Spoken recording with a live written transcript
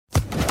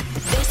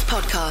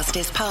podcast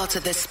is part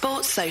of the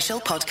Sports Social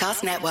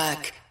Podcast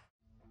Network.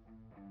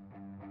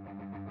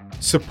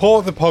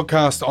 Support the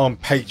podcast on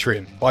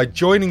Patreon by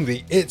joining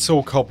the It's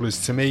All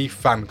Cobblers to Me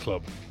fan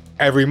club.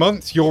 Every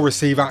month, you'll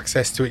receive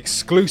access to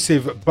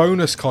exclusive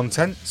bonus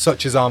content,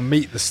 such as our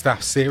Meet the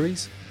Staff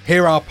series,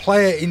 hear our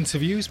player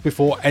interviews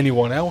before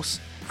anyone else,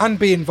 and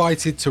be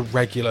invited to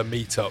regular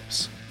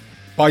meetups.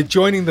 By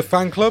joining the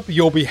fan club,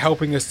 you'll be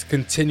helping us to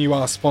continue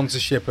our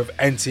sponsorship of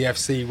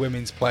NTFC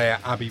women's player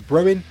Abby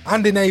Bruin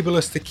and enable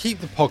us to keep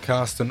the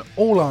podcast and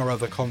all our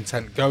other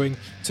content going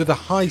to the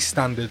high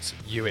standards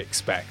you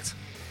expect.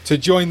 To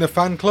join the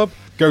fan club,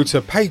 go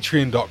to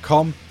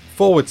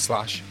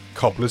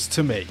patreon.com/cobblers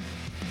to me.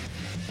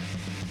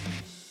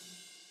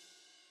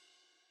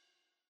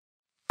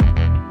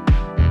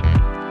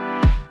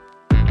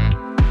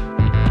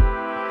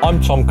 I'm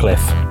Tom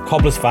Cliff,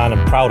 Cobblers fan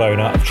and proud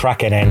owner of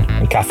Track NN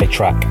and Cafe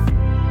Track.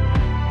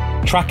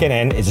 Track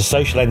NN is a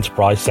social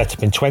enterprise set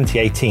up in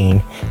 2018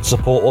 to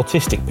support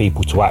autistic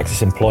people to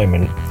access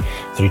employment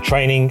through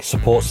training,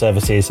 support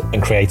services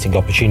and creating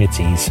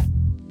opportunities.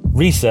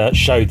 Research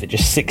showed that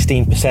just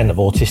 16% of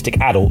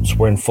autistic adults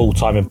were in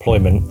full-time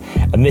employment,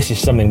 and this is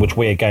something which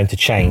we are going to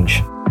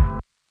change.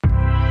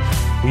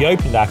 We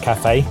opened our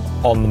cafe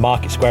on the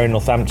Market Square in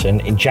Northampton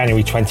in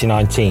January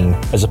 2019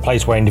 as a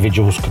place where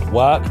individuals could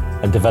work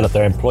and develop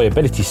their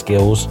employability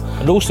skills,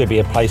 and also be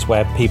a place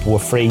where people were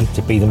free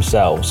to be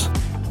themselves.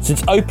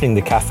 Since opening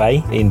the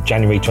cafe in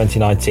January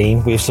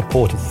 2019, we have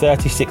supported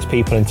 36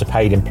 people into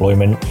paid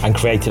employment and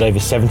created over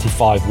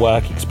 75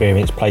 work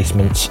experience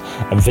placements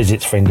and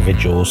visits for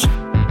individuals.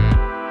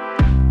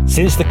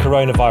 Since the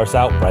coronavirus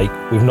outbreak,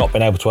 we've not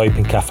been able to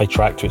open Cafe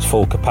Track to its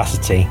full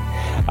capacity,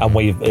 and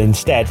we've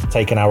instead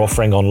taken our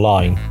offering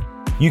online.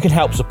 You can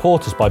help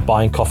support us by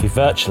buying coffee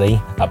virtually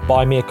at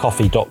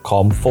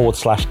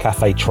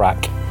buymeacoffee.com/Cafe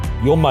Track.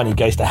 Your money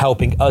goes to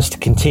helping us to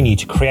continue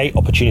to create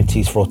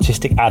opportunities for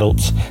autistic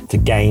adults to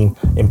gain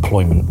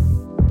employment.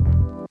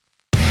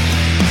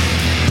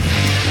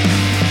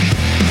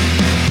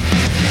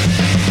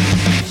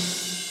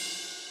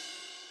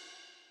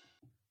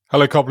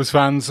 Hello Cobblers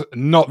fans,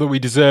 not that we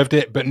deserved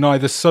it, but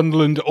neither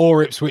Sunderland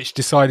or Ipswich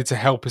decided to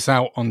help us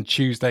out on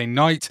Tuesday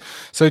night,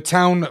 so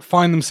Town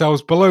find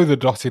themselves below the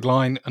dotted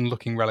line and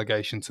looking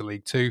relegation to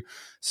League Two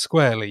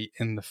squarely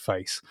in the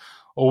face.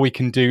 All we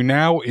can do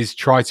now is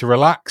try to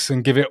relax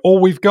and give it all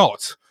we've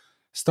got,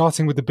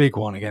 starting with the big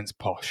one against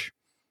Posh.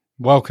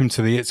 Welcome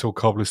to the It's All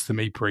Cobblers to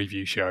Me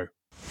preview show.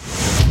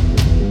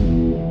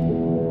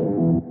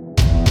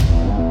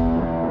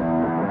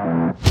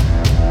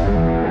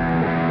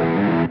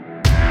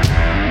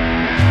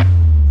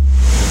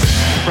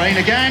 Brain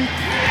again,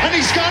 and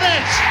he's got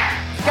it!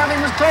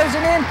 Gavin was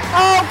closing in.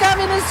 Oh,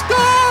 Gavin has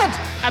scored!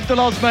 Abdul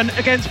Osman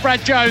against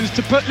Brad Jones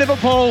to put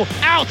Liverpool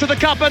out of the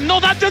cup, and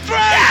Northampton 3!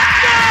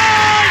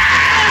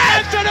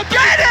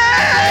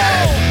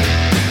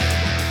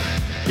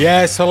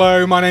 Yes,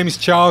 hello, my name is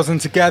Charles,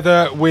 and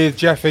together with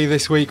Jeffy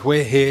this week,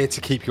 we're here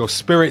to keep your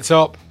spirits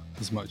up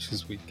as much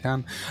as we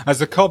can, as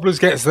the Cobblers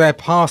gets their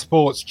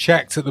passports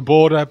checked at the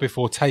border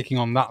before taking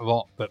on that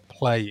lot that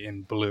play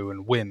in blue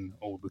and win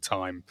all the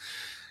time.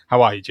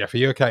 How are you, Jeffy?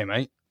 You okay,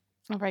 mate?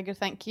 I'm very good,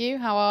 thank you.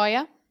 How are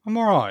you? I'm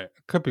all right.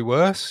 Could be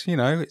worse. You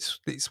know,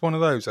 it's one of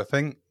those, I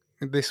think,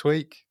 this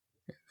week.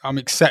 I'm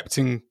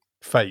accepting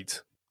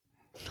fate.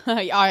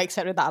 I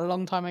accepted that a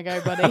long time ago,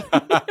 buddy.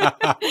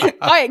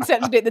 I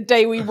accepted it the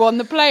day we won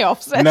the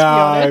playoffs, let's be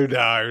honest.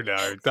 No.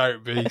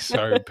 Don't be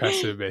so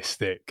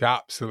pessimistic.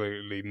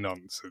 Absolutely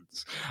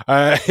nonsense.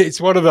 It's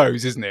one of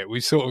those, isn't it?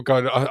 We've sort of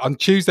gone... On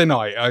Tuesday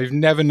night, I've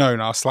never known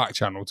our Slack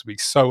channel to be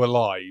so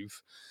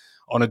alive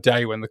on a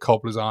day when the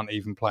Cobblers aren't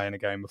even playing a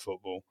game of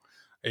football.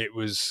 It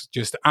was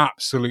just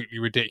absolutely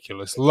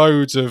ridiculous.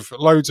 Loads of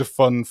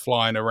fun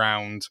flying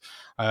around.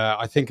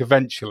 I think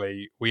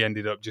eventually we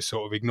ended up just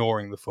sort of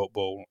ignoring the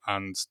football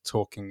and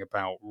talking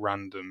about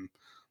random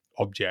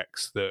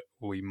objects that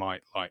we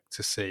might like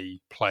to see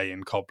play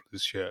in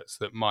Cobblers shirts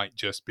that might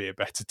just be a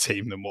better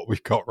team than what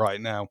we've got right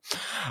now.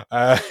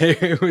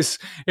 It was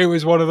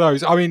one of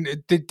those. I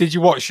mean, did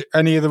you watch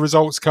any of the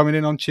results coming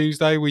in on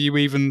Tuesday? Were you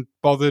even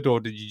bothered, or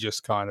did you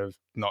just kind of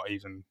not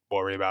even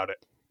worry about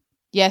it?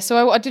 Yeah,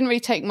 so I didn't really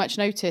take much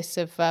notice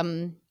of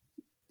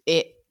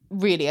it.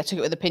 Really, I took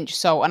it with a pinch of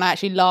salt, and I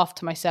actually laughed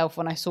to myself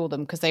when I saw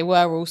them because they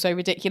were all so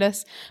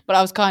ridiculous. But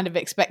I was kind of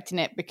expecting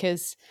it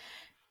because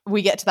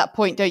we get to that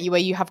point, don't you, where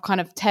you have kind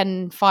of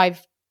 10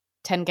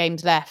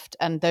 games left,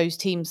 and those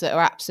teams that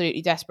are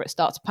absolutely desperate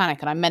start to panic.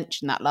 And I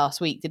mentioned that last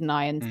week, didn't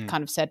I? And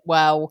kind of said,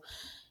 well,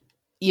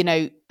 you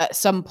know, at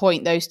some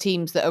point, those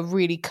teams that are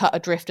really cut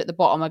adrift at the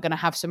bottom are going to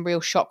have some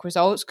real shock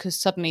results because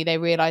suddenly they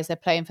realise they're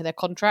playing for their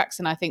contracts.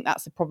 And I think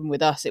that's the problem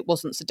with us. It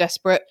wasn't so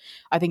desperate.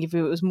 I think if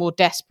it was more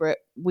desperate,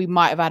 we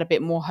might have had a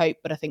bit more hope,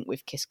 but I think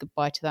we've kissed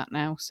goodbye to that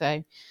now.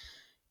 So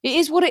it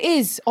is what it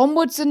is.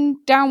 Onwards and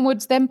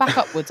downwards, then back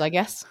upwards, I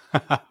guess.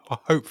 Well,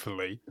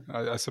 hopefully.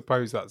 I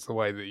suppose that's the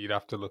way that you'd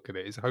have to look at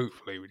it, is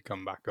hopefully we'd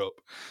come back up.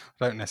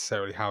 I don't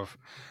necessarily have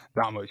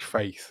that much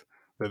faith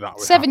that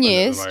would 7 happen at the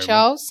years, moment.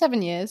 Charles.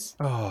 7 years.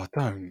 Oh,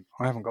 don't.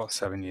 I haven't got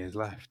 7 years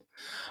left.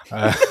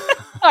 I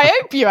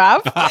hope you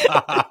have.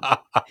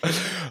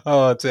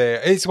 Oh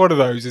dear, it's one of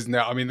those, isn't it?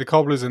 I mean, the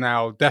Cobblers are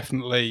now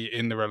definitely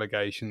in the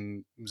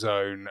relegation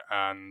zone,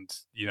 and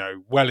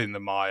well in the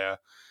mire.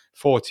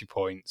 40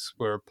 points.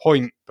 We're a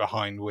point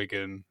behind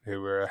Wigan,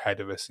 who were ahead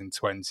of us in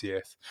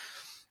 20th.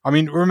 I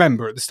mean,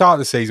 remember at the start of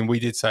the season, we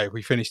did say if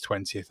we finish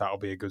 20th, that'll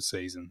be a good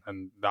season,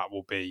 and that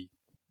will be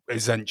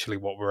essentially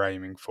what we're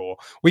aiming for.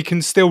 We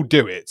can still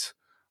do it,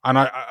 and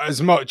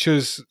as much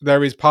as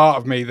there is part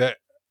of me that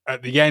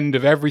at the end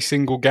of every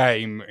single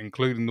game,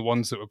 including the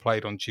ones that were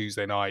played on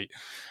Tuesday night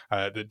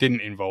that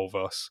didn't involve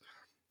us,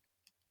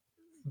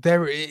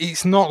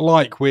 it's not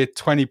like we're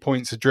 20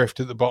 points adrift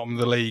at the bottom of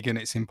the league and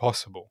it's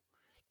impossible.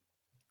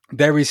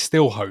 There is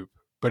still hope,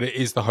 but it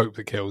is the hope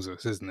that kills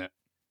us, isn't it?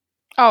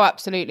 Oh,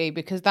 absolutely,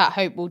 because that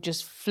hope will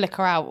just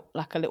flicker out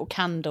like a little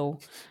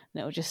candle and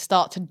it'll just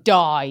start to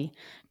die.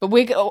 But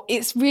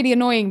it's really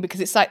annoying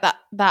because it's like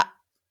that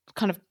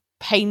kind of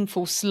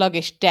painful,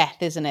 sluggish death,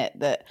 isn't it?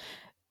 That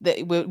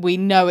we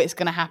know it's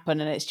going to happen,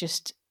 and it's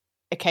just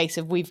a case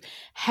of we've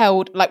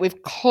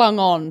clung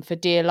on for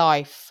dear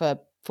life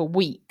for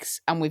weeks,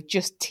 and we've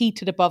just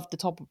teetered above the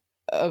top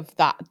of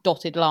that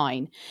dotted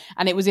line,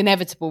 and it was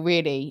inevitable,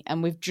 really.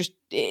 And we've just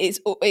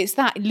it's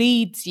that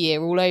Leeds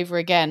year all over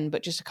again,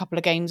 but just a couple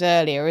of games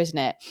earlier, isn't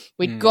it?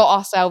 We'd got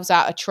ourselves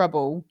out of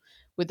trouble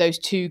with those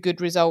 2 good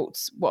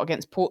results,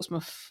 against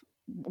Portsmouth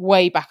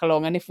way back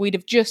along, and if we'd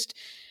have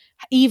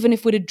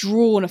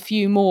drawn a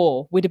few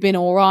more, we'd have been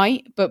all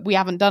right, but we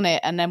haven't done it.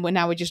 And then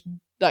we're just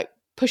like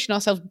pushing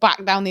ourselves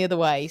back down the other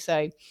way. So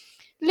a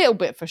little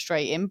bit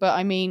frustrating, but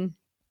I mean,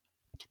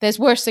 there's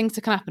worse things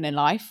that can happen in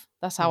life.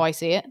 That's how I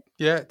see it.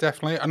 Yeah,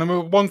 definitely. And I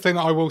mean, one thing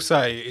that I will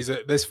say is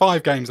that there's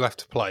 5 games left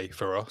to play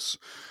for us.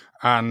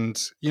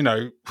 And,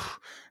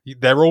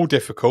 they're all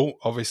difficult.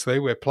 Obviously,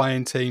 we're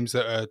playing teams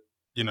that are,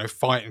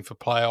 fighting for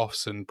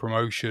playoffs and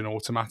promotion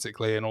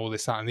automatically and all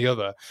this, that and the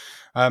other.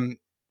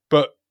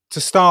 But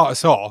to start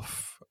us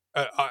off,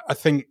 I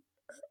think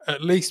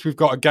at least we've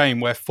got a game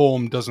where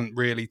form doesn't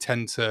really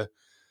tend to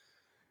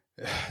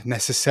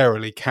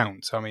necessarily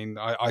count. I mean,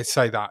 I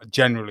say that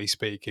generally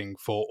speaking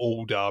for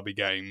all derby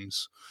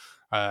games,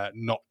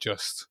 not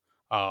just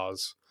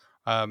ours.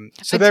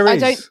 So there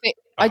is. There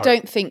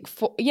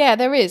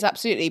is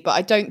absolutely, but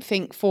I don't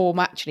think form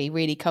actually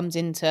really comes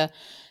into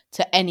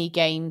any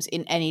games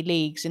in any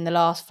leagues in the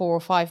last 4 or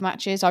 5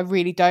 matches. I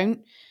really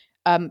don't.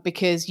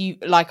 Because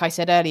like I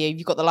said earlier,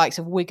 you've got the likes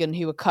of Wigan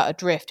who are cut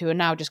adrift, who are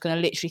now just going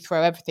to literally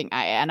throw everything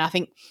at it. And I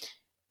think,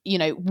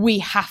 we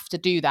have to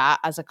do that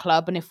as a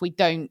club. And if we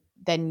don't,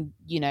 then,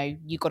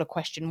 you've got to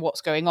question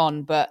what's going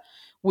on. But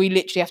we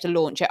literally have to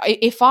launch it.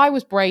 If I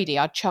was Brady,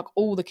 I'd chuck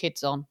all the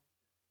kids on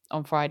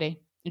Friday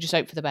and just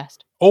hope for the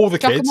best. All the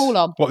chuck kids? Them all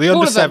on. What, the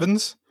under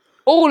 7s?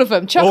 All of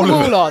them. Chuck them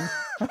all on.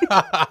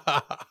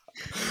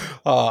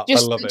 I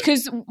love it.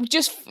 Because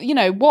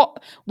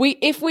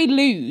if we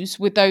lose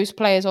with those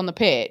players on the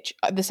pitch,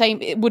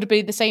 it would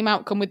be the same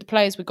outcome with the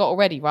players we got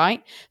already,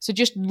 right? So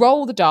just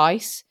roll the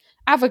dice,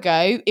 have a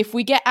go. If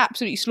we get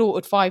absolutely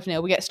slaughtered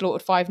 5-0, we get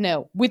slaughtered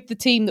 5-0. With the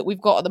team that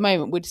we've got at the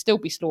moment, we'd still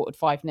be slaughtered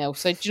 5-0.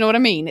 So do you know what I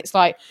mean? It's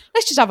like,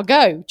 let's just have a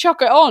go.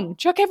 Chuck it on.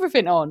 Chuck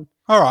everything on.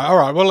 All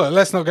right. Well, look,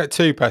 let's not get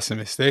too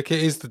pessimistic.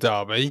 It is the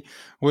derby.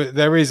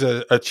 There is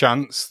a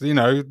chance.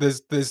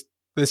 There's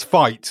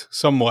fight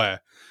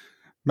somewhere.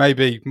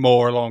 Maybe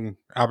more along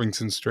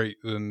Abington Street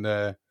than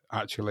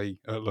actually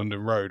at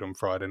London Road on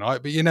Friday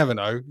night, but you never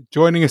know.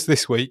 Joining us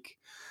this week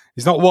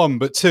is not 1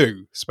 but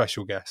 2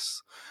 special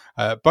guests,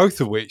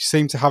 both of which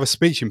seem to have a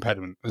speech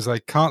impediment as they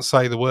can't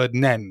say the word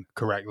 "nen"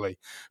 correctly.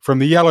 From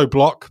the Yellow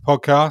Block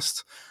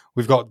podcast,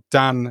 we've got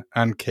Dan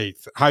and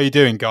Keith. How are you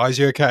doing, guys?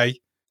 You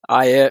okay?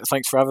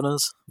 Thanks for having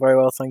us. Very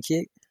well, thank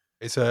you.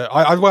 It's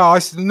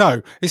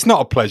no, it's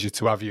not a pleasure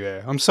to have you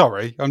here. I'm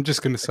sorry. I'm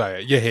just going to say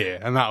it. You're here,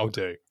 and that'll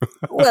do.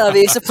 Well, I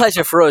mean, it's a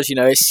pleasure for us.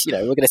 We're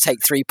going to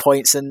take 3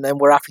 points, and then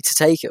we're happy to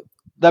take them.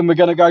 Then we're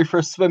going to go for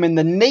a swim in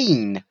the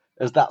Neen,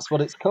 as that's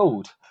what it's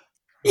called.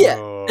 Yeah,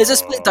 there's a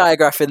split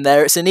diagraph in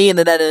there. It's an E and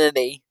an N and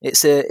an E.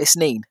 It's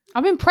Neen.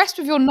 I'm impressed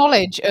with your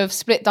knowledge of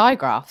split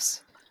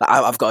diagraphs.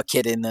 I've got a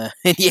kid in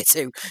year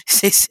 2.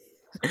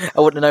 I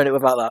wouldn't have known it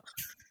without that.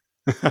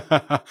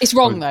 It's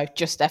wrong though,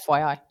 just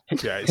FYI.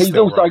 Yeah, he's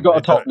also wrong, got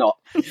a top knot.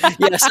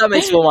 Yes, that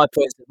makes all my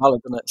points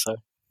valid, doesn't it? So,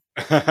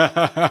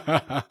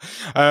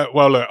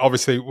 well, look,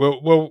 obviously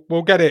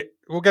we'll get it.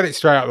 We'll get it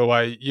straight out of the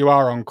way. You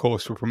are on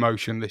course for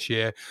promotion this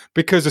year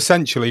because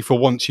essentially, for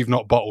once, you've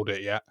not bottled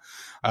it yet.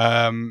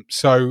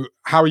 So,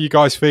 how are you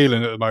guys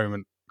feeling at the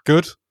moment?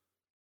 Good.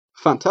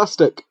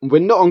 Fantastic. We're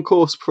not on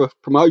course for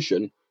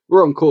promotion.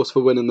 We're on course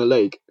for winning the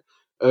league,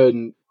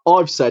 and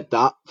I've said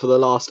that for the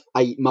last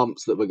 8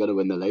 months that we're going to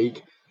win the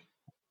league.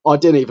 I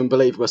didn't even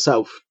believe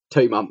myself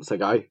 2 months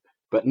ago,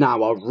 but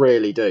now I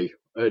really do.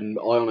 And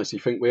I honestly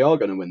think we are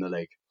going to win the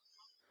league.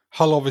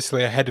 Hull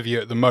obviously ahead of you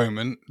at the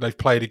moment. They've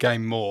played a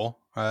game more,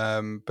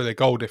 but their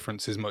goal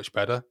difference is much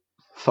better.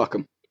 Fuck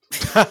them.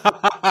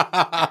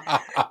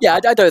 Yeah,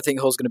 I don't think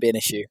Hull's going to be an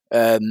issue.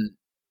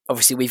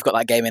 obviously we've got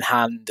that game in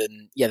hand,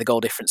 and yeah, the goal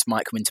difference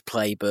might come into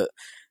play, but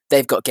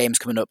they've got games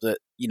coming up that,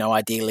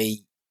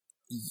 ideally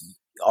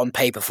on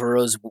paper for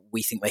us,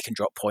 we think they can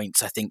drop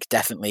points. I think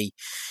definitely,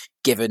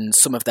 given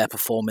some of their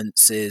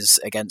performances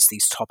against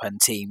these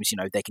top-end teams,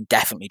 they can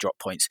definitely drop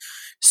points.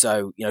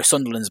 So,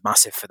 Sunderland's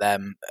massive for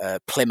them.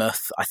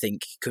 Plymouth, I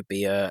think, could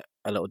be a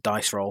little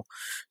dice roll.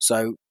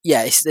 So,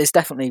 yeah, there's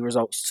definitely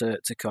results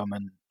to come,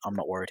 and I'm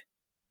not worried.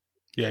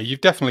 Yeah,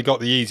 you've definitely got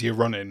the easier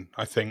running,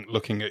 I think,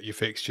 looking at your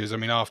fixtures. I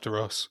mean, after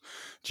us,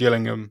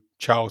 Gillingham,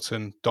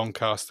 Charlton,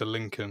 Doncaster,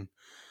 Lincoln.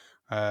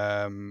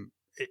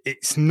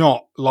 It's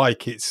not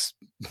like it's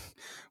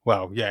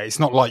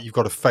not like you've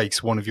got to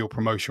face one of your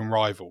promotion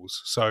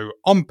rivals. So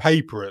on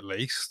paper, at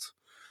least,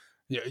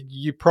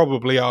 you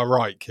probably are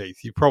right,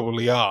 Keith. You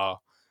probably are,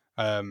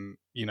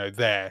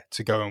 there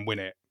to go and win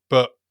it.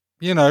 But,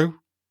 it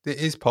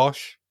is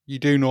posh. You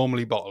do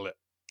normally bottle it.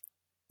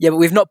 Yeah, but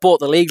we've not bought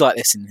the league like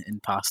this in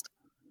the past.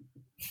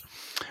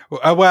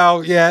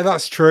 Well, yeah,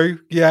 that's true.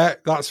 Yeah,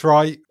 that's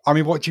right. I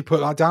mean, what do you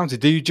put that down to?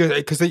 Do you just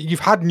because you've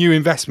had new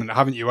investment,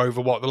 haven't you,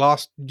 over the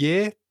last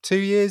year, 2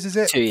 years? Is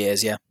it 2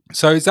 years? Yeah.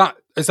 So has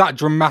that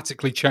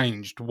dramatically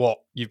changed what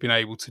you've been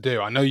able to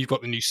do? I know you've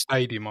got the new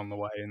stadium on the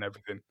way and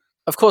everything.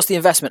 Of course, the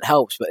investment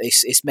helps, but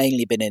it's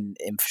mainly been in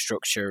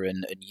infrastructure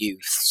and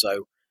youth.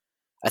 So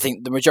I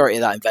think the majority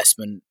of that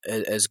investment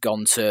has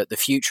gone to the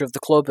future of the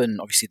club and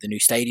obviously the new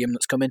stadium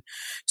that's coming.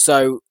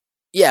 So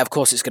yeah, of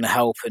course it's going to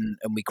help and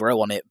we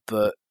grow on it,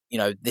 but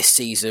this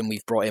season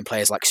we've brought in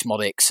players like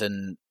Smodics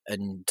and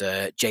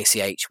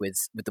JCH with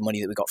the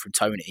money that we got from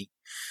Tony,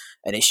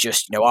 and it's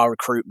just our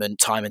recruitment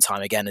time and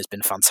time again has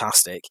been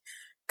fantastic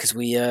because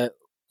we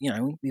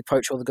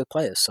poach all the good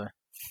players. So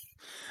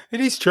it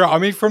is true. I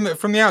mean, from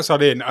the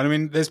outside in, I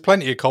mean, there's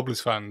plenty of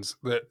Cobblers fans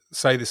that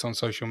say this on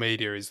social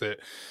media is that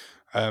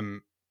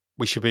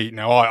we should be.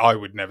 Now, I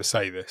would never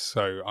say this,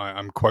 so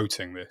I'm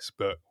quoting this,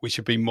 but we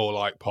should be more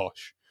like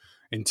Posh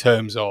in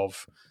terms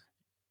of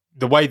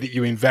the way that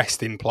you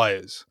invest in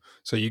players.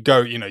 So you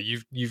go,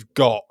 you've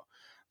got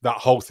that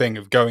whole thing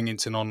of going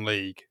into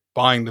non-league,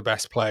 buying the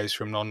best players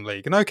from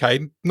non-league. And okay,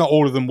 not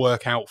all of them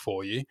work out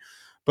for you,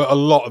 but a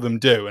lot of them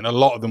do. And a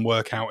lot of them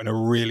work out in a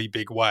really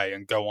big way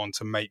and go on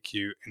to make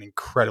you an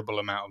incredible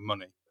amount of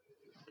money.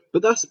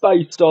 But that's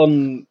based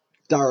on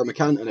Darragh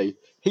McAntony.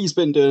 He's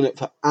been doing it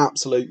for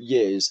absolute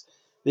years.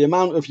 The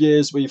amount of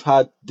years we've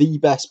had the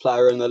best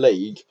player in the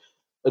league,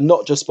 and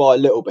not just by a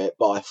little bit,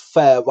 by a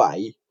fair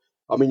way.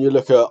 I mean, you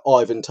look at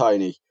Ivan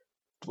Toney,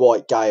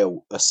 Dwight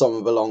Gale,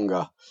 Asoma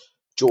Belonga,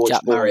 George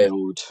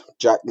Boyd,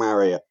 Jack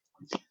Marriott.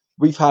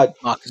 We've had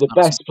the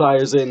best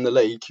players in the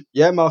league.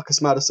 Yeah,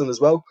 Marcus Maddison as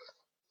well.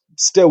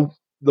 Still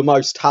the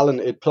most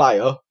talented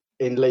player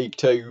in League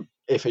Two,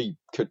 if he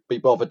could be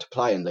bothered to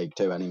play in League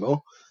Two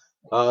anymore.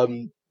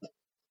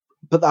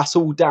 But that's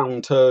all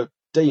down to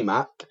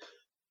DMAC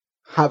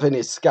having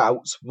his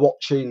scouts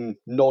watching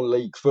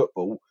non-league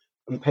football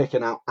and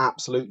picking out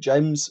absolute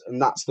gems,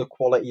 and that's the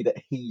quality that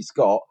he's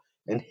got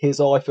and his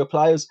eye for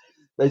players.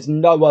 There's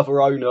no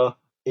other owner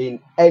in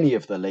any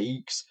of the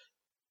leagues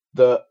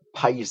that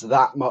pays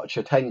that much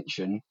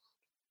attention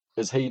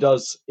as he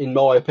does, in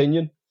my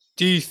opinion.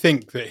 Do you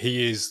think that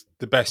he is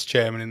the best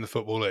chairman in the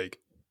Football League?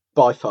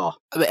 By far.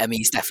 I mean,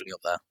 he's definitely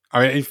up there.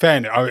 I mean, in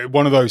fairness,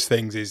 one of those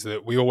things is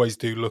that we always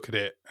do look at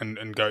it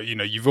and go,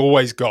 you've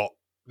always got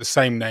the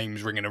same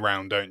names ringing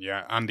around, don't you?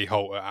 Andy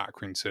Holt at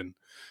Accrington,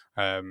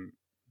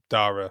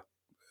 Darragh,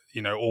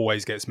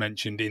 always gets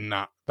mentioned in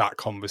that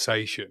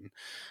conversation.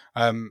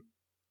 The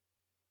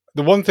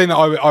one thing that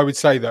I would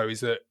say, though,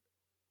 is that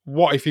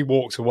what if he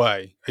walks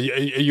away? Are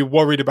you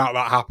worried about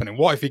that happening?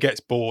 What if he gets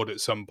bored at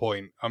some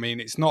point? I mean,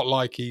 it's not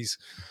like he's,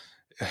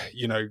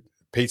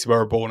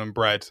 Peterborough born and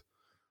bred.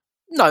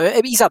 No,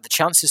 he's had the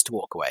chances to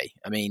walk away.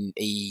 I mean,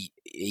 he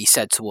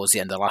said towards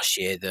the end of last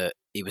year that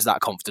he was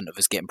that confident of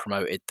us getting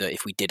promoted that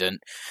if we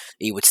didn't,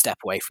 he would step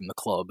away from the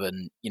club.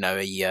 And,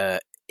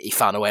 he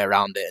found a way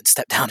around it and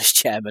stepped down as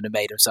chairman and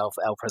made himself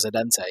El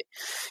Presidente.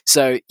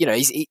 So,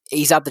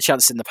 he's had the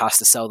chance in the past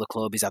to sell the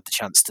club. He's had the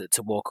chance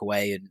to walk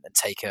away and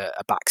take a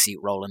backseat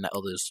role and let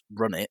others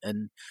run it.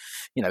 And,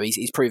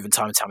 he's proven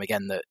time and time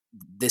again that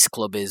this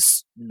club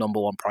is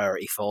number one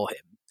priority for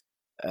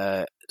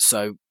him.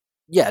 So,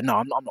 yeah, no,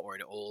 I'm not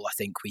worried at all. I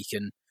think we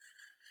can,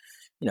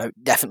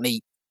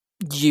 definitely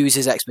use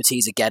his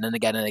expertise again and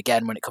again and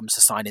again when it comes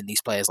to signing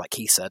these players, like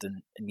Keith said.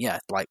 And yeah,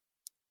 like,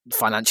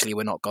 financially,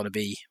 we're going to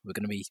be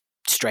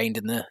strained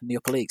in the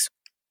upper leagues.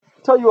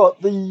 Tell you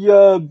what,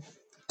 the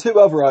two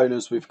other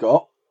owners we've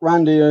got,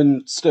 Randy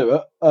and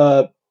Stuart,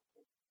 they're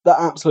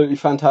absolutely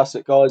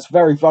fantastic guys.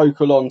 Very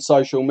vocal on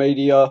social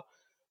media.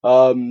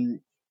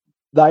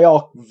 They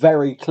are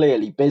very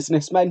clearly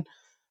businessmen.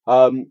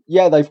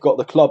 Yeah, they've got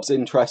the club's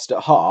interest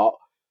at heart,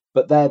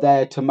 but they're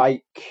there to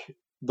make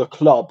the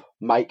club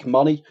make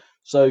money.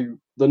 So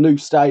the new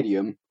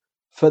stadium,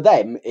 for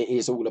them, it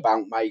is all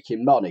about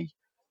making money.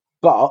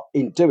 But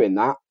in doing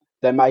that,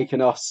 they're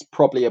making us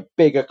probably a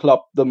bigger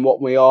club than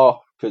what we are,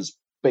 because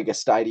bigger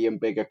stadium,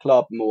 bigger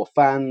club, more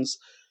fans.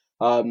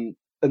 And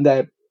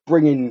they're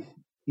bringing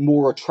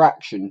more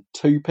attraction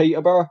to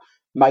Peterborough,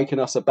 making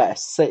us a better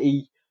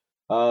city.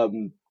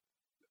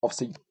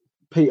 Obviously,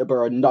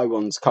 Peterborough, no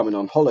one's coming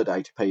on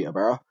holiday to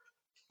Peterborough,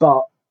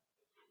 but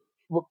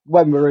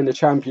when we're in the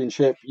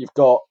Championship, you've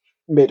got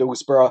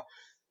Middlesbrough.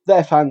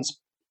 Their fans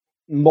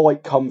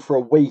might come for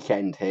a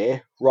weekend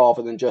here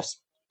rather than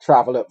just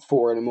travel at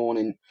 4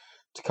 a.m.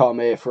 to come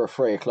here for a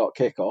 3 o'clock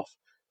kickoff.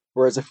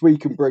 Whereas if we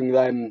can bring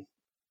them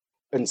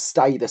and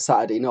stay the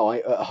Saturday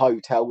night at a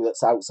hotel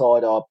that's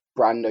outside our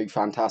brand new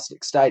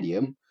fantastic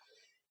stadium,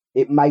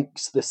 it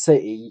makes the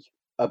city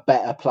a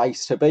better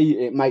place to be.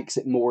 It makes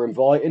it more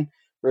inviting.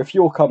 Where if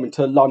you're coming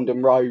to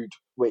London Road,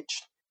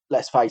 which,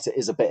 let's face it,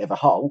 is a bit of a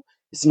hole,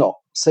 it's not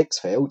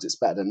Sixfields, it's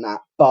better than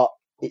that, but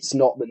it's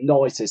not the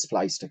nicest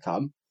place to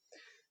come.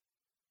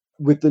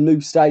 With the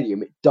new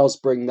stadium, it does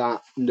bring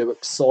that new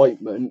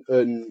excitement,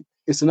 and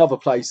it's another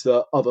place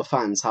that other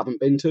fans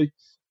haven't been to.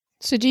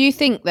 So do you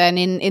think then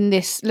in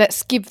this,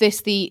 let's give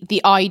this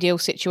the ideal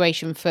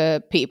situation for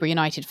Peterborough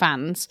United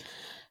fans.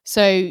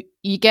 So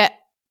you get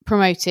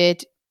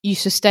promoted, you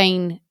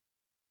sustain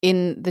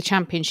in the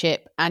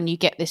Championship, and you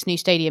get this new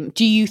stadium.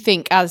 Do you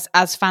think as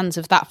fans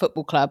of that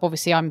football club,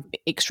 obviously I'm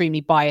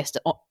extremely biased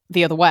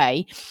the other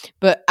way,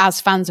 but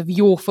as fans of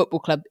your football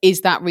club,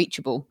 is that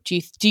reachable? Do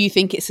you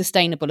think it's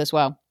sustainable as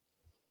well?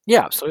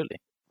 Yeah, absolutely.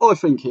 I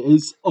think it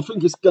is. I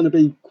think it's going to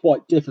be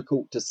quite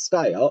difficult to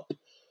stay up,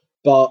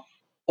 but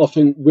I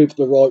think with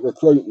the right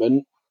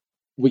recruitment,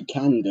 we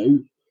can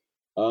do.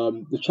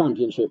 The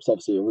Championship's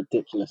obviously a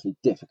ridiculously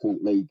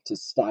difficult league to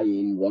stay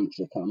in once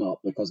you come up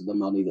because of the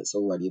money that's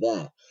already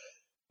there.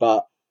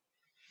 But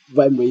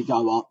when we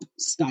go up,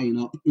 staying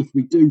up, if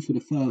we do for the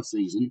first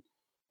season,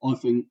 I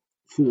think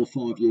 4 or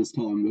 5 years'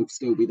 time we'll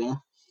still be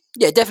there.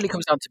 Yeah, it definitely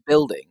comes down to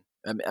building.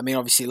 I mean,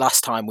 obviously,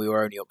 last time we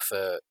were only up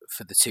for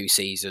the 2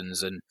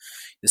 seasons, and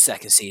the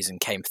second season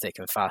came thick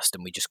and fast,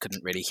 and we just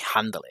couldn't really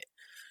handle it.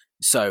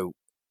 So,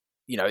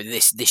 you know,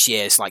 this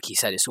year, it's like he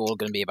said, it's all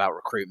going to be about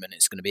recruitment.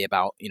 It's going to be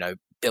about, you know,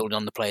 building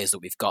on the players that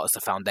we've got as the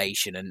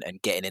foundation and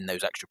getting in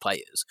those extra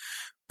players.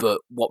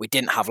 But what we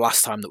didn't have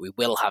last time that we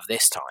will have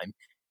this time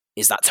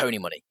is that Tony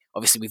money.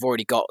 Obviously, we've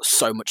already got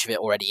so much of it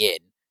already in,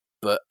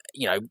 but,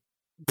 you know,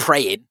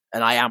 praying,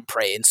 and I am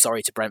praying,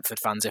 sorry to Brentford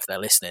fans if they're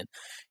listening,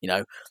 you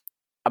know,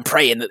 I'm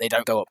praying that they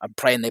don't go up. I'm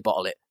praying they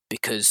bottle it,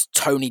 because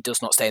Tony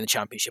does not stay in the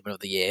Championship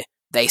another year.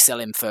 They sell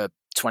him for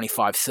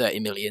 25, 30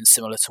 million,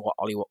 similar to what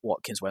Ollie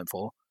Watkins went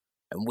for.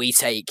 And we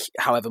take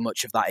however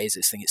much of that is,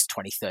 I think it's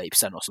 20,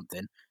 30% or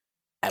something.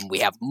 And we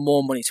have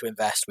more money to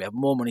invest. We have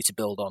more money to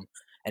build on.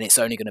 And it's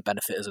only going to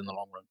benefit us in the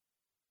long run.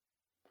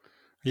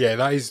 Yeah,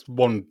 that is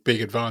one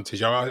big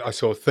advantage. I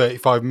saw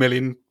 £35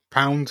 million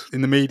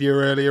in the media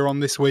earlier on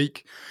this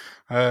week.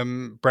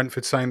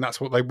 Brentford saying that's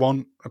what they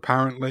want,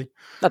 apparently.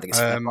 I think it's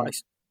a fair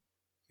price.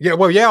 Yeah,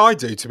 well, yeah, I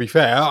do, to be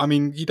fair. I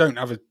mean, you don't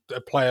have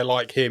a player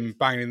like him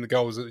banging the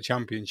goals at the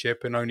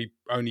Championship and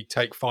only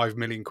take £5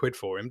 million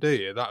for him, do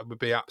you? That would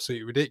be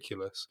absolutely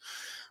ridiculous.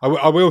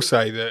 I will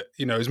say that,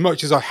 you know, as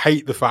much as I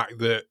hate the fact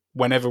that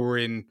whenever we're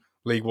in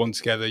League One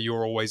together,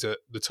 you're always at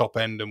the top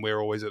end and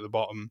we're always at the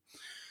bottom.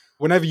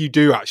 Whenever you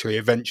do actually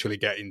eventually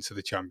get into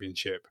the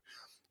Championship,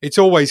 it's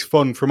always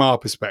fun from our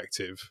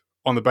perspective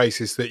on the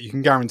basis that you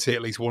can guarantee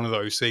at least one of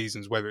those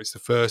seasons, whether it's the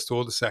first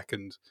or the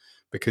second,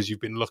 because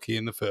you've been lucky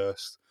in the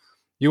first.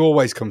 You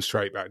always come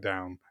straight back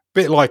down.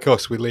 Bit like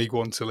us with League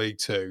One to League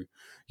Two.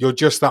 You're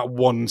just that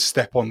one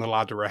step on the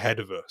ladder ahead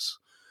of us.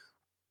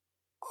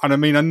 And I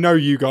mean, I know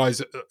you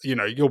guys, you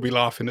know, you'll be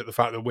laughing at the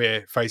fact that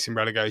we're facing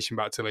relegation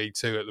back to League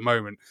Two at the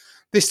moment.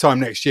 This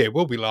time next year,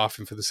 we'll be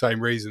laughing for the same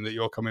reason that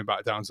you're coming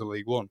back down to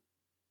League One.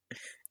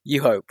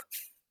 You hope.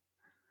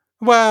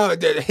 Well,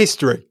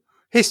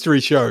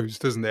 history shows,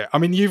 doesn't it? I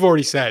mean, you've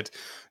already said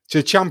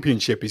the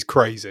Championship is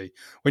crazy.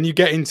 When you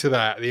get into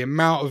that, the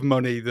amount of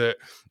money that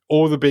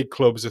all the big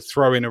clubs are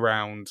throwing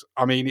around,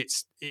 I mean,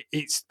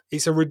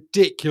 it's a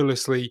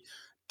ridiculously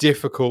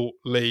difficult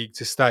league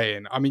to stay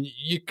in. I mean,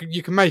 you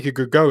can make a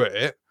good go at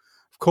it.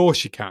 Of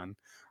course you can.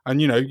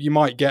 And, you know, you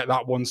might get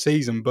that one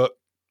season, but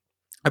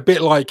a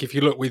bit like if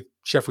you look with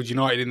Sheffield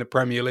United in the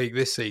Premier League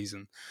this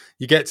season,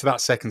 you get to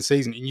that second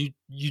season and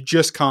you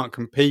just can't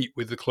compete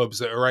with the clubs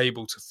that are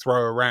able to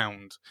throw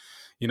around,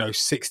 you know,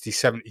 60,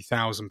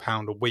 70,000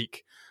 pound a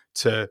week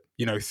to,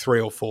 you know, 3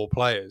 or 4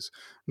 players.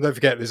 And don't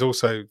forget, there's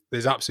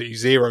absolutely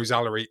zero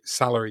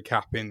salary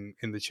cap in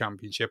the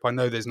Championship. I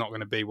know there's not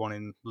going to be one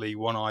in League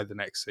One either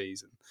next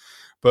season,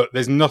 but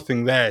there's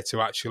nothing there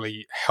to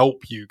actually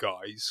help you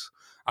guys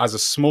as a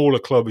smaller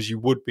club as you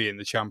would be in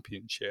the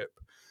Championship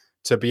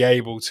to be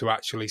able to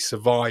actually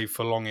survive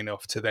for long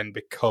enough to then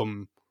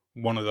become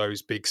one of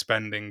those big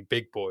spending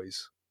big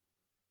boys.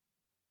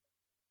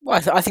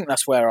 Well, I think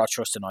that's where our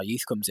trust in our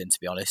youth comes in, to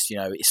be honest. You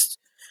know,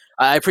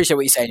 I appreciate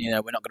what you're saying. You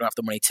know, we're not going to have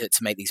the money to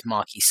make these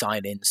marquee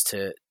signings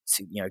to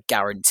you know,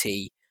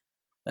 guarantee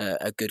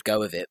a good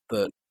go of it.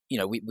 But,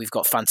 we've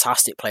got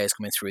fantastic players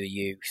coming through the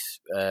youth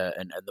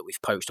and that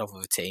we've poached off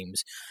other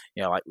teams.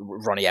 Like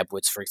Ronnie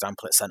Edwards, for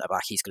example, at centre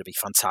back, he's going to be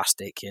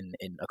fantastic in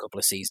a couple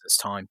of seasons'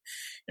 time.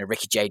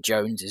 Ricky J.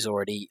 Jones is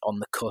already on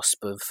the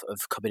cusp of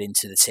coming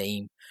into the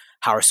team.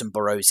 Harrison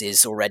Burrows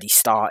is already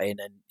starting,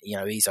 and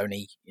he's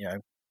only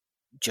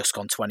just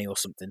gone 20 or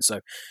something. So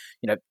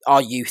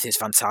our youth is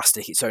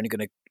fantastic. It's only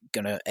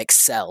going to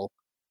excel,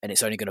 and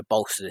it's only going to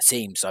bolster the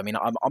team. So I mean,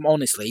 I'm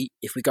honestly,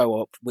 if we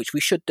go up, which we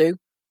should do.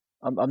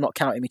 I'm not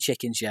counting my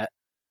chickens yet,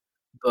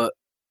 but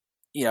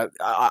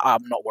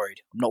I'm not worried.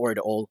 I'm not worried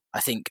at all.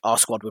 I think our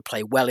squad would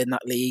play well in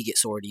that league.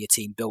 It's already a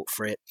team built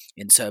for it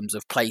in terms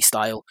of play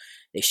style.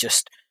 It's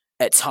just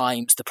at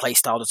times the play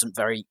style doesn't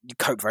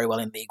cope very well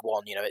in League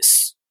One.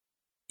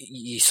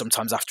 You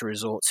sometimes have to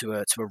resort to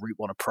a Route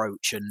One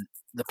approach, and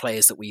the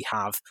players that we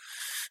have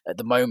at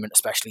the moment,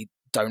 especially,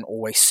 don't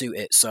always suit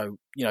it. So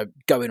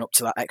going up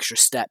to that extra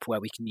step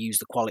where we can use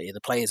the quality of the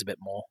players a bit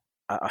more,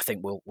 I think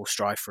we'll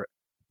strive for it.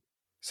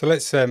 So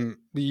let's,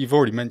 you've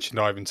already mentioned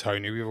Ivan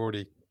Toney. We've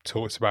already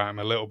talked about him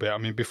a little bit. I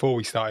mean, before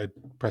we started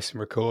pressing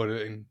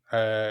recording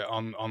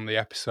on the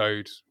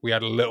episode, we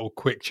had a little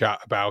quick chat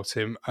about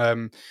him.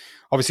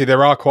 Obviously,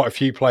 there are quite a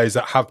few players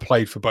that have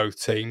played for both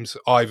teams,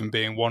 Ivan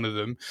being one of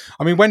them.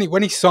 I mean,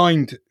 when he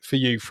signed for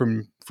you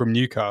from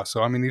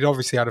Newcastle, I mean, he'd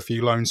obviously had a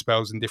few loan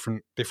spells in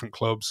different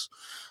clubs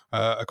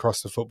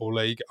across the Football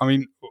League. I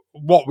mean,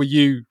 what were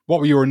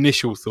your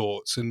initial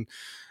thoughts, and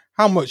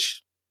how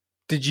much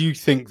did you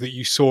think that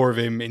you saw of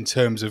him in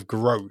terms of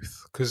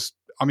growth? Because,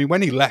 I mean,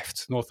 when he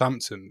left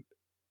Northampton,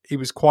 he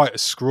was quite a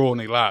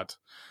scrawny lad.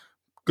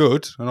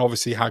 Good, and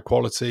obviously had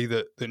quality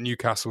that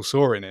Newcastle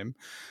saw in him.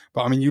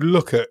 But, I mean, you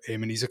look at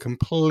him and he's a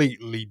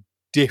completely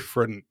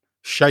different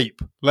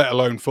shape, let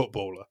alone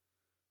footballer.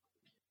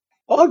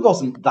 I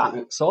wasn't that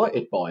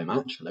excited by him,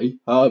 actually.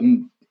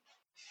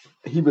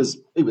 He was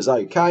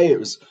okay. It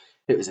was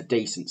a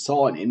decent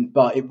signing,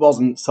 but it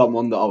wasn't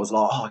someone that I was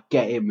like,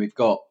 get him, we've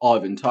got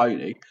Ivan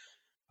Toney.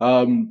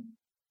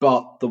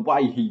 But the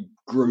way he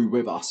grew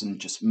with us and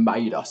just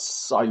made us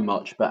so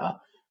much better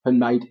and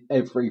made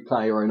every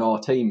player in our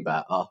team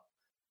better,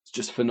 it's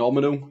just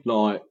phenomenal.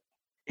 Like,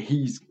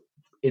 he's,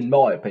 in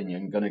my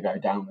opinion, going to go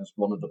down as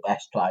one of the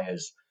best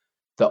players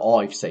that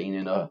I've seen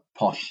in a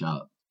posh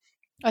shirt.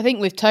 I think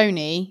with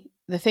Toney,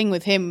 the thing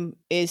with him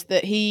is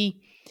that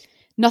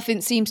nothing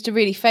seems to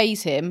really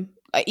faze him.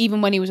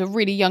 Even when he was a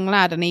really young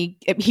lad, and he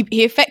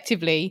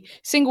effectively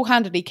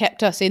single-handedly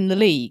kept us in the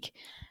league.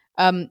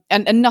 And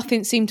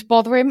nothing seemed to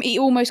bother him. He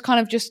almost kind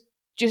of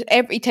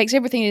he takes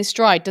everything in his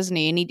stride, doesn't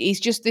he? And he's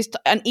just this.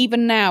 And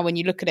even now, when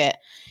you look at it,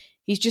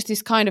 he's just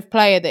this kind of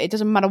player that it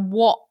doesn't matter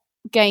what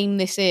game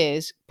this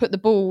is, put the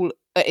ball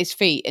at his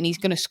feet and he's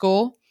going to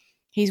score.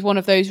 He's one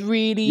of those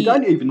really unique.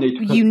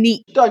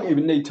 You don't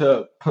even need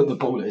to put the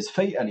ball at his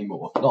feet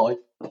anymore. Like,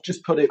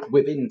 just put it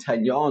within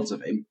 10 yards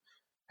of him,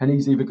 and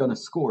he's either going to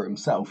score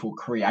himself or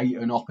create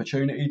an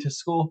opportunity to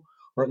score.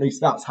 Or at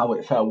least that's how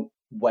it felt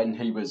when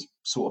he was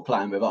sort of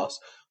playing with us.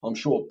 I'm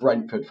sure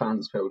Brentford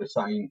fans feel the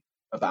same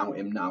about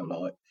him now.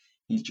 Like,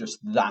 he's just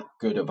that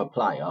good of a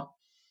player.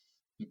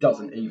 He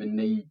doesn't even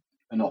need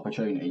an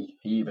opportunity.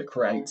 He either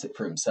creates it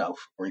for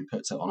himself or he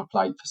puts it on a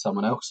plate for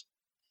someone else.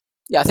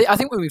 Yeah, I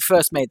think when we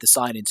first made the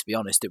signing, to be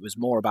honest, it was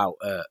more about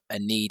a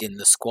need in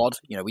the squad.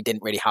 We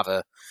didn't really have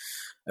a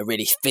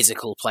really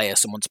physical player,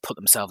 someone to put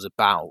themselves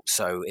about.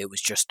 So it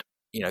was just,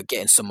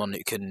 getting someone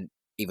who can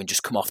even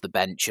just come off the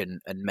bench and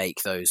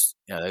make those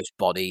those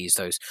bodies,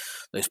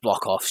 those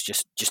block offs,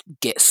 just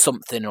get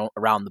something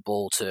around the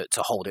ball to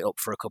hold it up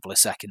for a couple of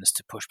seconds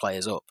to push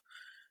players up.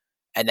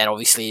 And then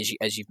obviously,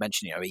 as you've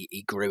mentioned,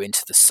 he grew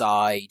into the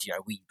side.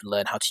 We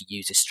learned how to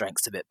use his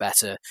strengths a bit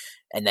better,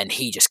 and then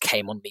he just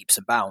came on leaps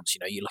and bounds.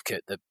 You look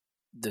at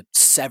the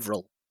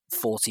several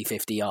 40,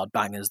 50-yard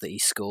bangers that he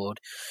scored.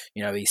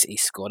 He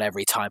scored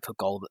every type of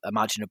goal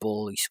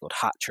imaginable. He scored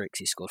hat-tricks.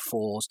 He scored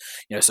fours.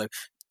 So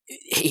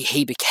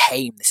he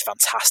became this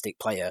fantastic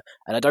player,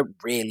 and I don't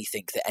really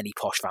think that any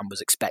posh fan was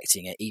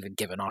expecting it, even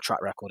given our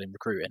track record in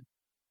recruiting.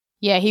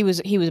 Yeah, he was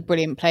a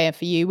brilliant player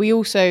for you. We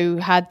also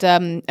had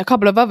a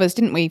couple of others,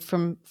 didn't we,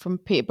 from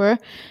Peterborough?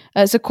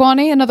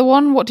 Zakwani, another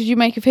one. What did you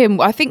make of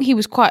him? I think he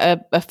was quite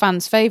a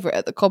fan's favourite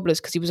at the Cobblers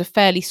because he was a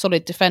fairly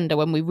solid defender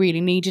when we really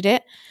needed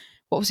it.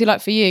 What was he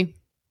like for you?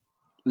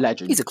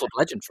 Legend. He's a club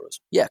legend for us.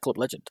 Yeah, club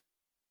legend.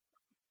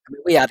 I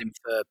mean, we had him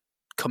for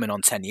coming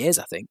on 10 years,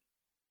 I think.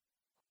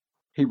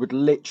 He would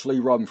literally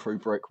run through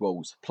brick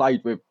walls. I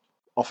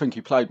think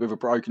he played with a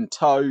broken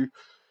toe.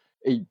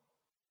 He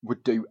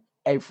would do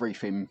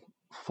everything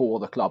for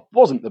the club.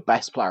 Wasn't the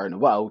best player in the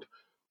world,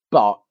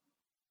 but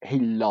he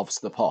loves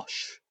the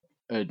posh,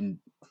 and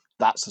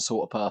that's the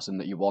sort of person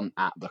that you want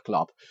at the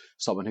club.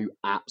 Someone who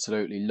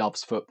absolutely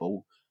loves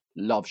football,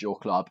 loves your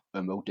club,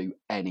 and will do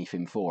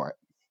anything for it.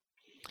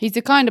 He's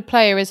the kind of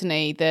player, isn't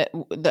he,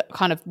 that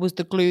kind of was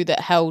the glue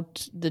that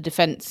held the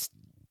defence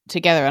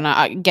together, and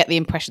I get the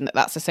impression that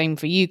that's the same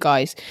for you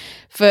guys.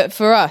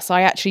 For us,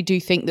 I actually do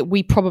think that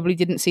we probably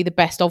didn't see the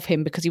best of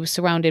him because he was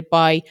surrounded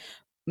by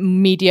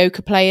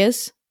mediocre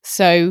players.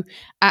 So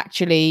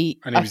actually,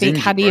 And he I was think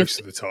injured most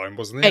of the time,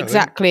 wasn't he?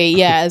 Exactly,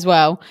 yeah, as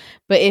well.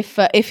 But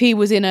if he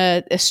was in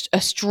a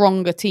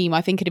stronger team,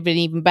 I think it'd have been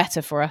even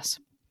better for us.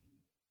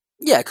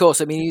 Yeah, of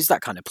course. I mean, he's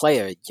that kind of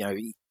player.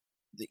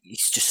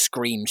 He's just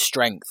screams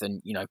strength,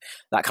 and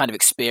that kind of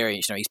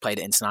experience. He's played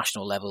at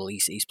international level.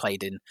 He's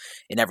played in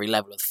every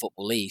level of the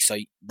Football League. So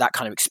that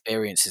kind of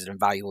experience is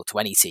invaluable to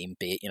any team,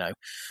 be it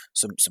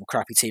some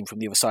crappy team from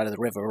the other side of the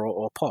river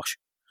or posh.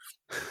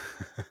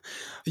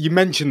 You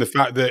mentioned the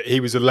fact that he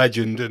was a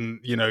legend and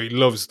he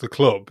loves the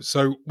club.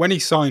 So when he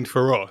signed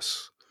for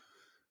us,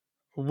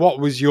 what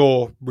was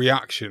your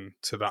reaction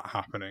to that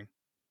happening?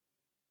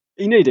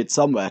 He needed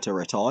somewhere to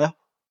retire.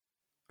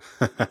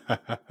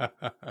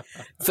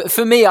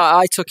 For me,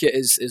 I took it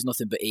as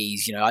nothing but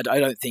ease. I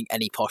don't think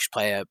any posh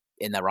player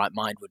in their right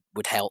mind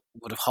would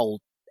have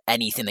hold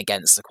anything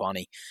against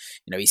Zakuani.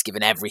 He's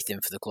given everything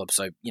for the club,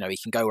 so he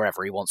can go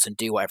wherever he wants and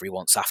do whatever he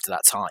wants after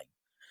that time.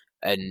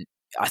 And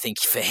I think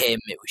for him,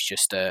 it was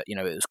just it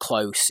was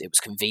close, it was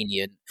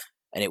convenient,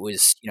 and it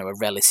was a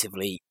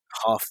relatively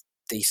half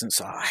decent.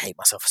 So I hate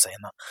myself for saying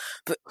that,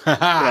 but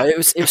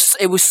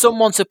it was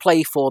someone to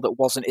play for that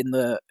wasn't in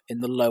the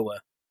lower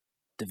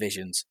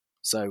divisions.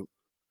 So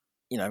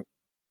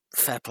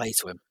fair play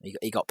to him.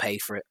 He got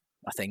paid for it,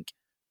 I think.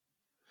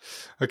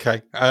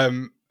 Okay.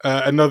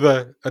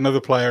 Another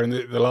player, and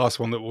the last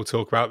one that we'll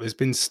talk about.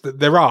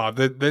 There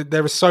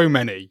are so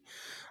many,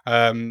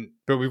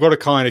 but we've got to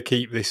kind of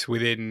keep this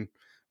within,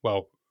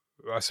 well,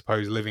 I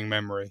suppose, living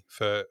memory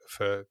for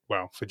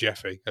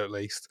Jeffy at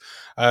least.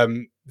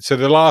 So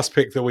the last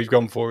pick that we've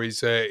gone for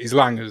is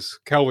Langers,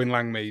 Kelvin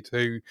Langmead,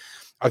 who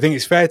I think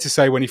it's fair to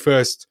say when he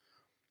first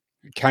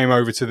came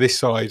over to this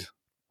side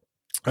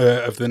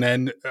of the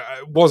Nen,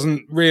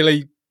 wasn't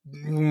really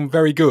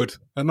very good,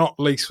 and not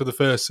least for the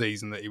first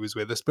season that he was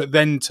with us, but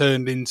then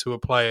turned into a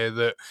player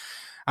that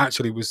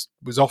actually was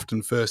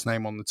often first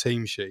name on the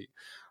team sheet.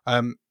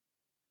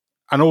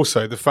 And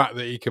also the fact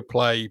that he could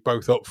play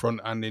both up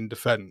front and in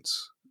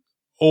defence.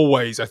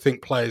 Always, I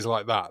think players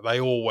like that,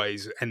 they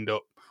always end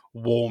up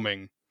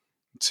warming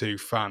to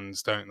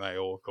fans, don't they?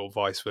 Or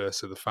vice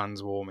versa, the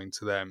fans warming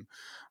to them.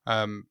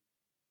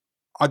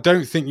 I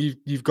don't think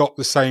you've got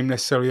the same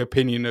necessarily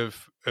opinion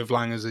of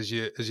Langers as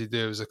you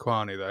do of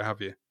Zakuani, though, have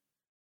you?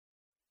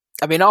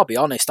 I mean, I'll be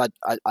honest, I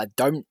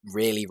don't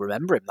really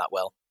remember him that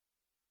well.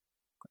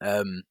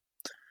 I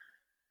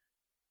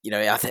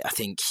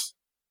think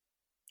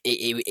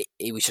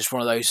he was just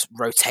one of those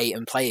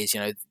rotating players.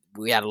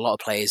 We had a lot of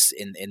players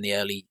in the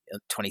early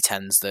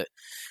 2010s that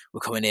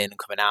were coming in and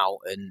coming out,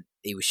 and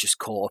he was just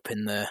caught up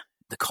in the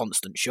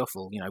constant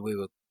shuffle. We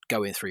were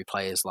going through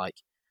players like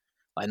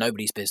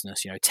nobody's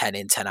business. 10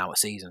 in, 10 out a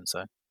season.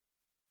 So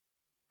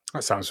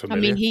that sounds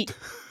familiar. I mean,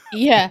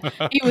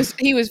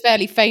 he was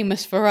fairly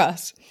famous for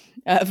us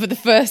for the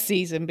first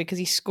season because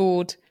he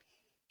scored.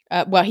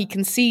 He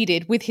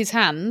conceded with his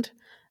hand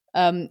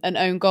an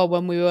own goal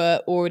when we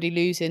were already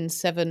losing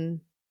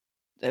 7.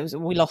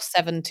 We lost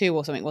 7-2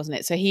 or something, wasn't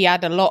it? So he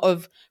had a lot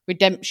of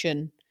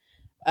redemption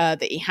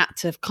that he had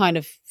to kind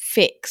of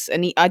fix,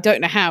 and I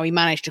don't know how he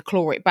managed to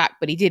claw it back,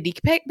 but he did. He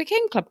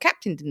became club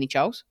captain, didn't he,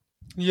 Charles?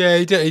 Yeah,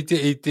 he did.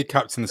 He did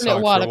captain the side for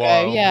a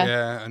while.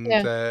 And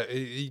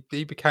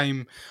he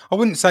became. I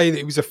wouldn't say that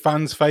he was a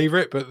fan's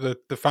favourite, but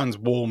the fans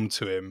warmed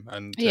to him.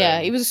 And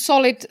he was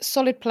a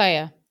solid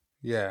player.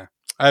 Yeah.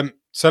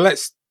 So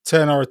let's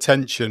turn our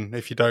attention,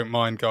 if you don't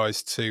mind,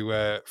 guys,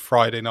 to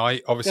Friday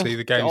night. Obviously,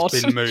 the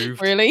game's been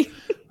moved. Really?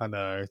 I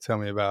know. Tell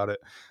me about it.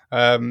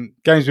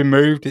 Game's been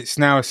moved. It's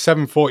now a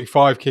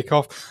 7:45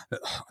 kickoff.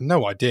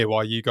 No idea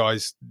why you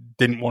guys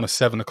didn't want a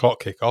 7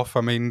 o'clock kickoff.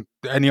 I mean,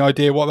 any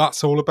idea what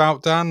that's all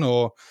about, Dan,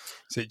 or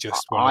is it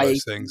just one of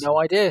those things? No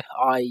idea.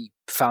 I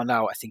found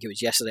out, I think it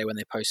was yesterday when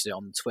they posted it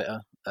on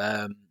Twitter,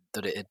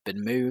 that it had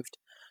been moved.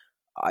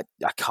 I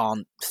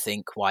can't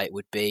think why it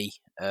would be.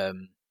 I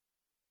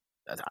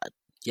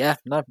have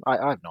no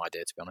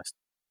idea, to be honest.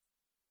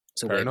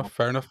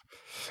 Fair enough.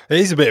 It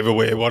is a bit of a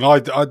weird one.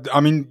 I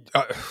mean,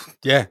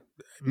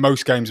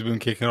 most games have been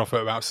kicking off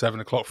at about 7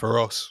 o'clock for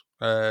us,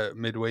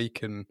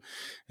 midweek and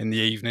in the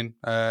evening.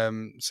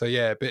 So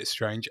yeah, a bit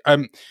strange.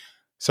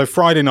 So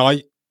Friday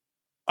night,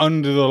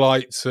 under the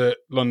lights at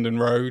London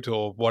Road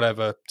or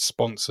whatever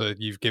sponsor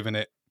you've given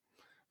it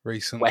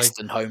recently.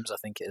 Western Homes, I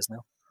think it is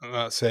now.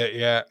 That's it,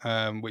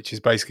 yeah. Which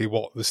is basically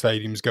what the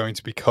stadium's going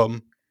to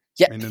become.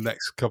 Yep. In the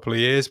next couple of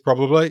years,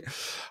 probably.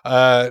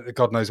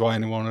 God knows why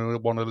anyone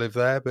would want to live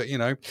there, but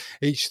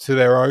each to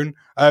their own.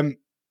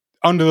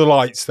 Under the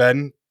lights,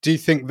 then, do you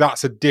think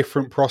that's a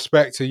different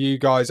prospect to you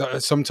guys?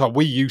 Sometimes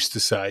we used to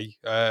say,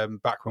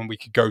 back when we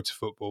could go to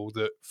football,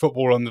 that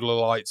football under the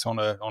lights on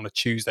a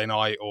Tuesday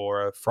night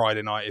or a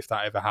Friday night, if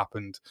that ever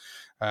happened,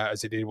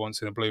 as it did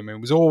once in a blue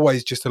moon, was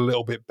always just a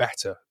little bit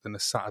better than a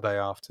Saturday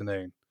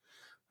afternoon.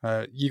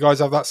 You guys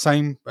have that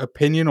same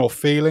opinion or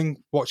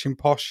feeling watching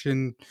Posh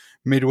in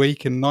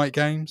midweek and night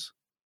games?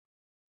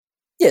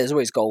 Yeah, there's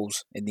always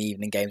goals in the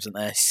evening games, isn't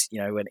there?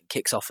 When it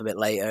kicks off a bit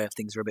later,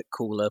 things are a bit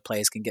cooler,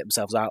 players can get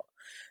themselves out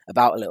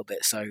about a little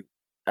bit. So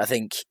I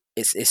think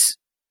it's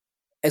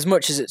as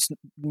much as it's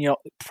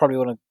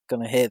probably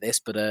going to hear this,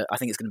 but I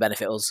think it's going to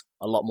benefit us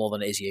a lot more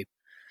than it is you.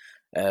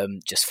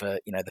 Just for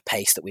the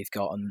pace that we've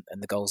got and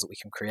the goals that we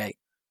can create.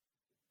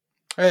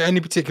 Any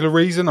particular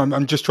reason?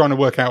 I'm just trying to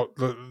work out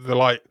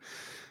the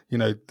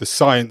the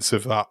science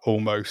of that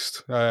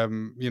almost.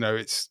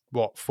 It's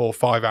 4 or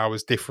 5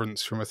 hours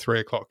difference from a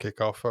 3 o'clock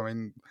kickoff. I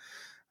mean,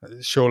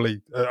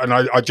 surely, and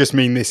I just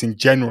mean this in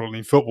general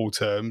in football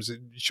terms.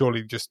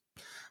 Surely, just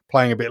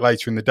playing a bit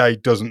later in the day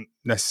doesn't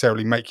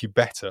necessarily make you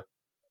better.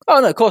 Oh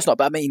no, of course not.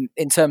 But I mean,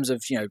 in terms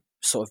of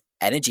sort of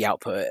energy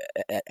output,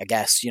 I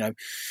guess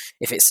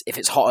if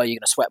it's hotter, you're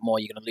going to sweat more.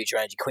 You're going to lose your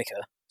energy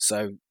quicker.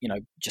 So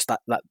just that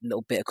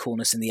little bit of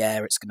coolness in the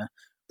air, it's going to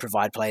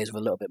provide players with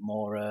a little bit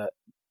more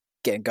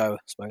get and go, I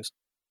suppose.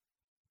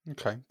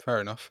 Okay, fair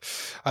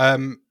enough. I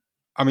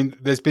mean,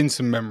 there's been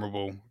some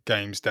memorable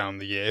games down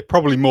the year,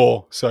 probably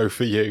more so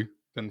for you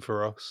than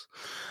for us,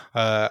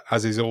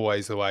 as is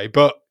always the way.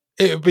 But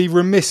it would be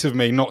remiss of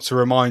me not to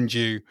remind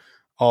you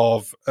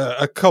of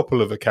a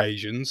couple of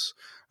occasions.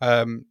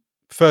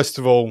 First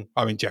of all,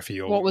 I mean, Jeffy,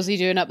 what was he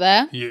doing up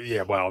there?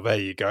 Yeah, well, there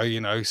you go.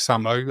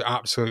 Samo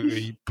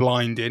absolutely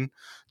blinding,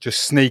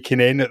 just sneaking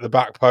in at the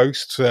back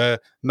post.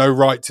 No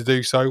right to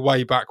do so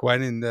way back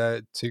when in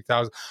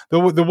 2000.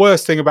 The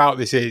worst thing about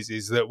this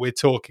is that we're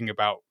talking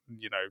about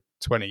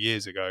 20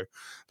 years ago.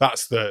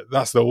 That's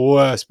the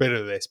worst bit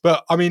of this.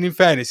 But I mean, in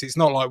fairness, it's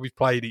not like we've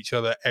played each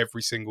other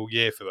every single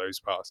year for those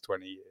past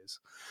 20 years.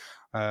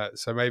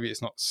 So maybe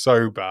it's not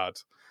so bad.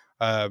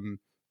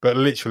 But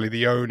literally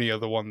the only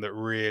other one that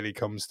really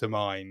comes to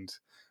mind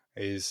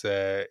is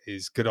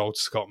good old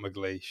Scott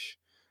McLeish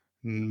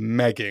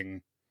megging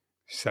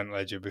St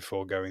Ledger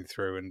before going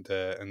through and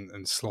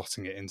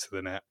slotting it into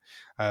the net.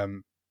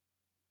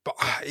 But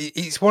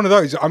it's one of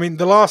those. I mean,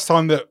 the last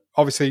time that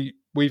obviously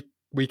we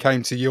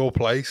came to your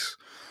place,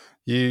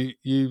 you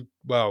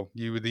were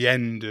the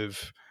end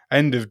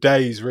of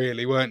days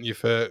really, weren't you,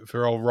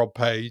 for old Rob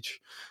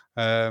Page,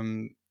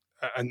 and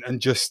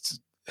just.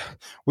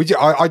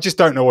 I just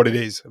don't know what it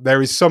is.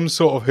 There is some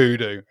sort of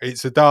hoodoo.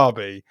 It's a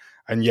derby,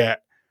 and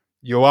yet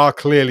you are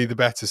clearly the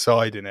better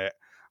side in it.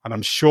 And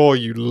I'm sure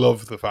you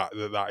love the fact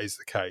that is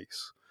the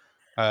case.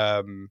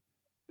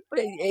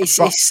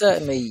 It's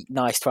certainly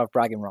nice to have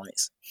bragging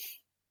rights.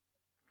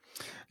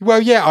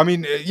 Well, yeah, I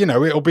mean,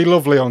 it'll be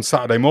lovely on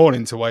Saturday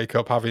morning to wake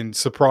up having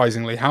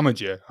surprisingly hammered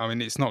you. I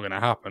mean, it's not going to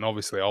happen.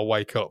 Obviously, I'll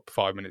wake up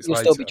 5 minutes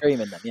later. You'll still be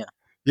dreaming then, yeah.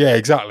 Yeah,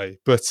 exactly.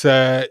 But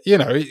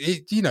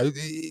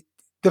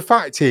the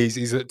fact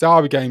is that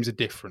derby games are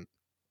different.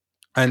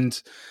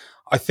 And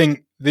I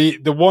think the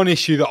one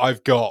issue that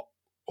I've got,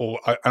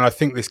 and I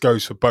think this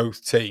goes for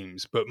both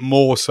teams, but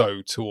more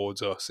so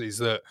towards us, is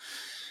that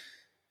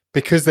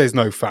because there's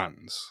no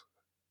fans,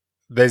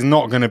 there's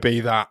not going to be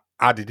that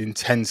added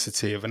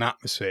intensity of an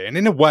atmosphere. And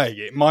in a way,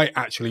 it might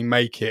actually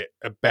make it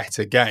a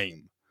better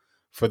game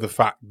for the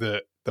fact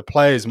that the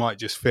players might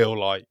just feel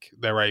like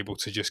they're able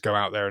to just go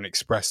out there and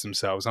express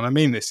themselves. And I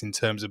mean this in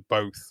terms of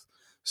both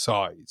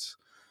sides,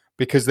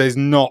 because there's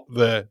not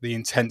the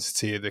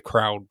intensity of the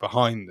crowd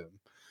behind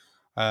them.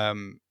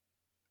 And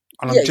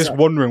I'm just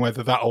wondering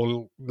whether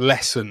that'll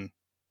lessen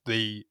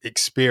the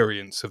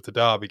experience of the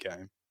derby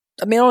game.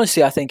 I mean,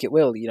 honestly, I think it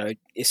will.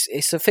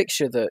 It's a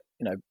fixture that,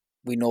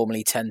 we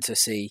normally tend to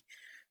see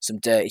some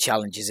dirty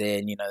challenges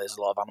in. There's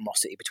a lot of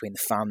animosity between the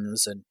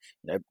fans, and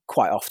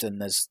quite often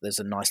there's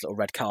a nice little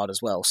red card as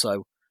well.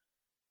 So,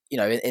 in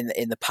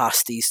the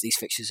past, these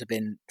fixtures have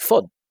been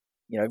fun.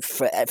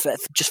 For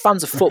just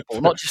fans of football,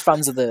 not just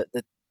fans of the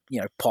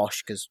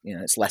posh, because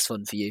it's less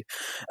fun for you.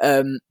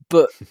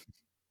 But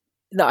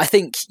no, I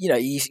think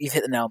you've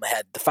hit the nail on the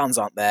head. The fans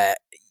aren't there.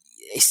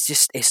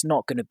 It's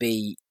not going to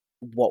be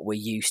what we're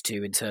used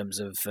to in terms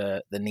of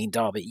the Neen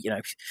derby.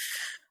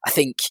 I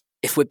think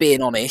if we're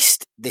being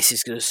honest, this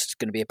is just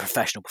going to be a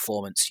professional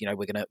performance. We're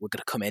gonna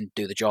come in,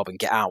 do the job, and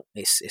get out.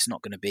 It's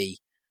not going to be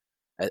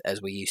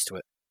as we're used to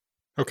it.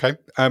 Okay.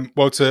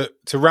 Well, to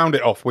round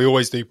it off, we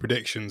always do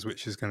predictions,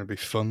 which is going to be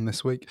fun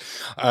this week.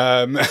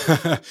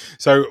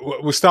 So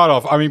we'll start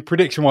off. I mean,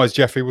 prediction-wise,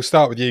 Jeffrey, we'll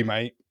start with you,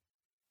 mate.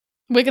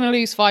 We're going to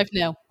lose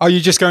 5-0. Are you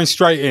just going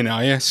straight in,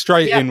 are you?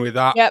 Straight in with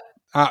that? Yep.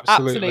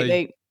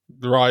 Absolutely.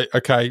 Right.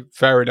 Okay.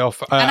 Fair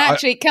enough. And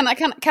actually, can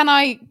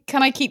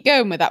I keep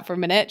going with that for a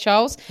minute,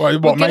 Charles?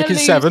 What? Make it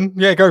 7?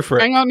 Yeah, go for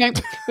it. Hang on.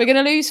 We're going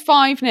to lose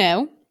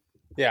 5-0.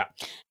 Yeah.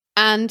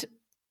 And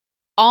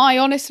I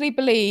honestly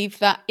believe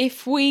that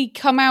if we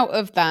come out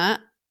of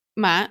that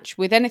match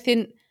with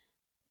anything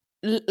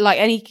like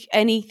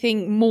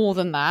anything more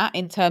than that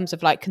in terms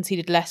of like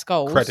conceded less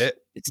goals, credit.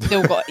 It's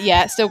still got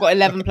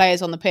 11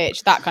 players on the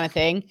pitch, that kind of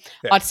thing.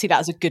 Yeah. I'd see that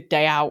as a good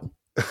day out.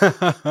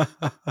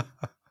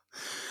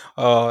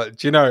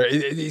 Do you know,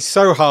 it's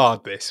so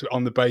hard this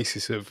on the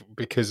basis of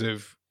because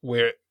of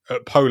we're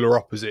at polar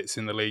opposites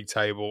in the league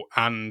table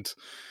and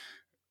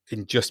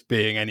in just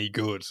being any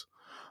good.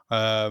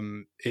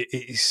 It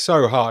is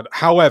so hard.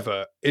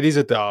 However, it is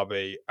a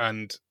derby,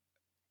 and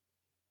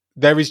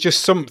there is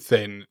just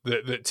something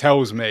that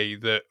tells me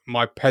that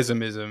my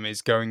pessimism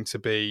is going to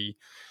be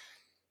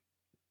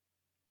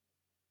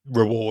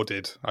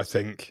rewarded, I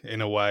think,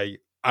 in a way.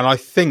 And I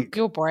think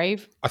You're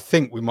brave. I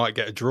think we might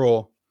get a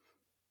draw.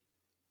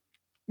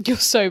 You're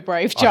so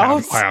brave,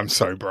 Charles. I am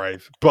so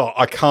brave. But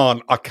I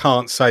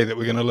can't say that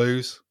we're going to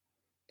lose.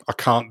 I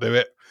can't do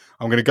it.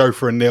 I'm going to go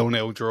for a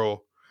 0-0 draw.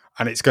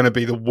 And it's going to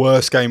be the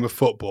worst game of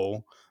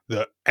football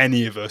that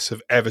any of us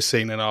have ever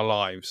seen in our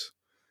lives.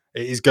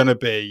 It is going to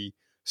be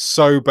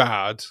so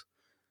bad,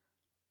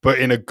 but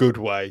in a good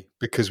way,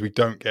 because we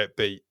don't get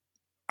beat.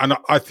 And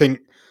I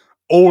think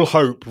all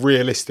hope,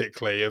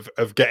 realistically,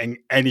 of getting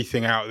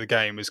anything out of the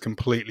game is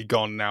completely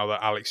gone now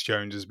that Alex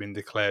Jones has been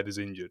declared as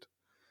injured.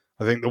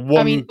 I think all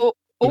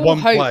one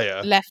hope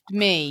player left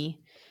me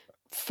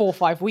 4 or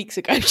 5 weeks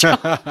ago.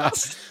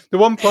 The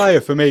one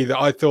player for me that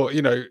I thought,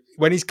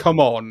 when he's come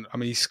on, I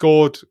mean, he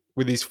scored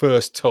with his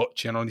first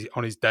touch and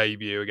on his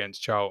debut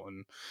against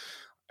Charlton.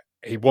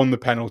 He won the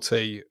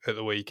penalty at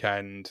the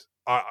weekend.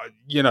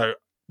 The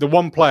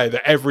one player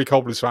that every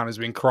Cobblers fan has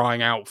been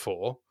crying out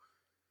for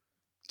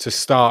to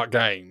start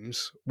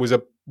games was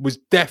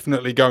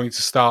definitely going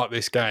to start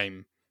this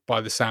game, by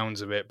the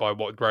sounds of it, by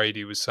what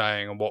Brady was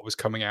saying and what was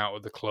coming out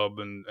of the club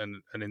and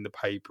in the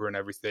paper and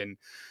everything.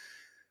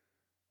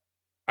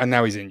 And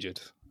now he's injured.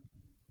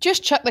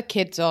 Just chuck the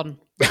kids on.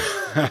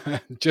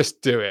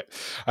 Just do it.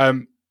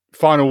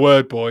 Final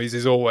word, boys,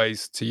 is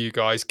always to you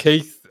guys.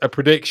 Keith, a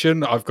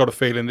prediction? I've got a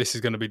feeling this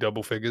is going to be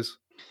double figures.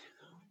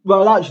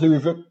 Well, actually,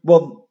 we've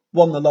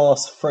won the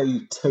last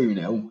 3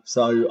 2-0,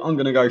 so I'm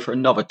going to go for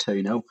another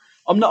 2-0.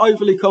 I'm not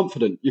overly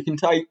confident. You can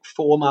take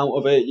form out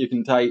of it, you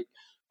can take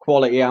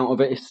quality out of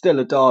it. It's still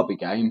a derby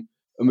game,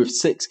 and with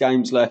 6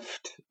 games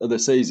left of the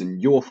season,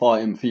 you're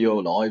fighting for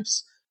your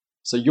lives.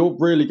 So you're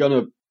really going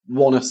to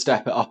want to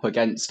step it up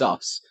against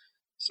us.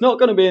 It's not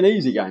going to be an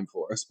easy game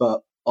for us, but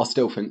I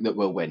still think that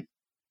we'll win.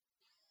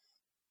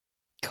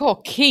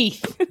 God,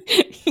 Keith,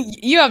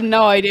 you have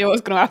no idea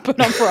what's going to happen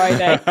on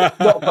Friday.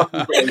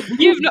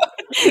 You've not.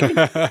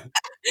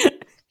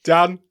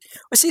 Dan?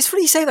 See, it's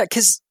funny you say that,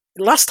 because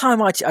last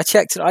time I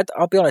checked it,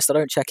 I'll be honest, I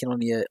don't check in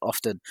on you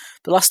often,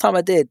 but last time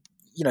I did,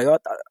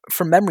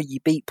 from memory, you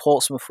beat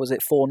Portsmouth, was it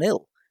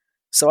 4-0?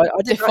 So I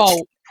didn't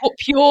default,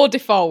 pure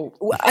default.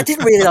 I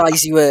didn't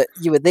realise you were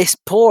this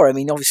poor. I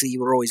mean, obviously you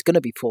were always going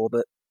to be poor,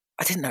 but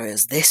I didn't know it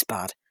was this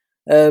bad.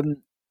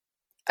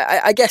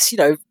 I guess,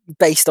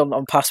 based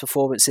on past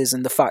performances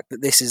and the fact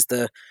that this is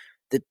the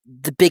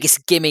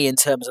biggest gimme in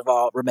terms of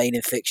our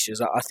remaining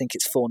fixtures, I think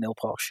it's 4-0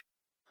 Posh.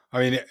 I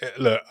mean,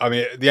 look,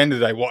 at the end of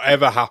the day,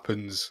 whatever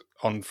happens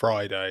on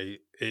Friday,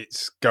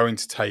 it's going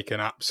to take an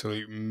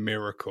absolute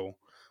miracle,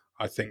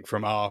 I think,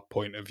 from our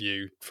point of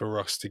view, for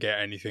us to get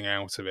anything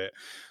out of it.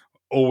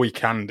 All we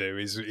can do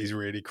is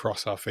really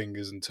cross our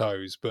fingers and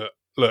toes. But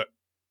look,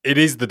 it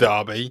is the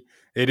derby.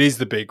 It is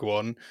the big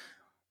one.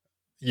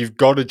 You've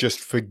got to just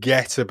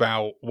forget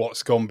about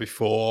what's gone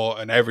before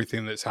and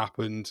everything that's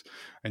happened.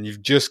 And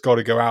you've just got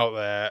to go out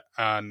there.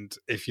 And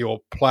if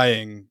you're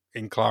playing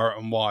in claret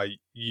and white,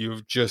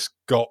 you've just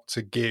got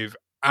to give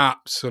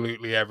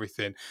absolutely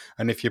everything.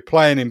 And if you're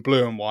playing in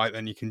blue and white,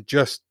 then you can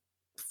just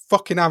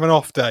fucking have an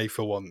off day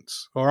for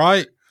once. All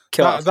right?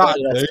 Can I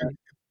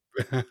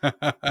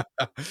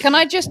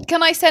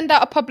send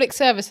out a public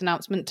service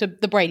announcement to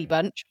the Brady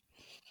Bunch?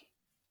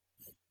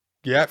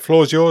 Yeah,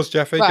 floor's yours,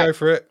 Jeffy. Right. Go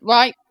for it.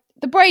 Right.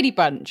 The Brady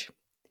Bunch.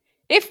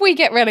 If we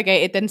get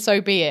relegated, then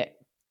so be it.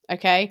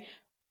 Okay?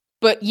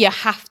 But you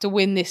have to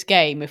win this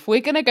game. If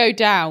we're going to go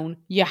down,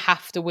 you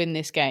have to win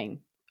this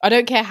game. I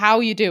don't care how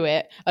you do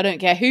it. I don't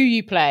care who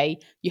you play.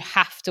 You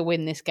have to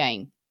win this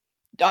game.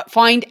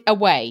 Find a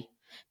way.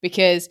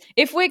 Because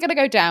if we're going to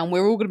go down,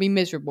 we're all going to be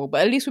miserable.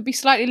 But at least we'd be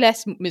slightly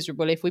less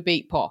miserable if we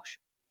beat Posh.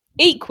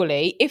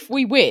 Equally, if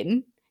we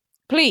win,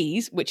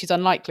 please, which is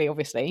unlikely,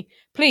 obviously,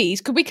 please,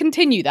 could we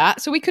continue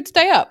that so we could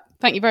stay up?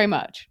 Thank you very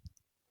much.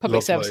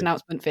 Public service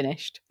announcement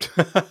finished.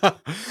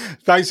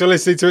 Thanks for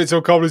listening to It's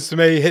All Cobblers to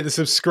Me. Hit the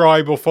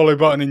subscribe or follow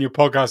button in your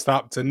podcast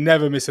app to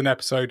never miss an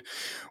episode.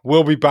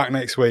 We'll be back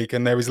next week,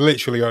 and there is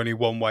literally only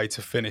one way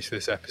to finish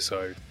this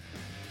episode.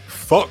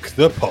 Fuck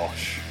the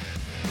Posh.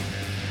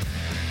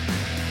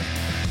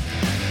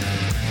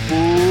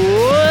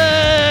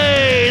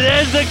 Way!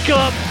 There's the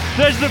cup.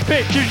 There's the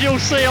pictures you'll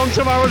see on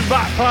tomorrow's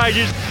back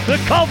pages. The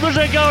Cobblers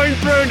are going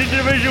through into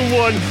Division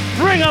 1.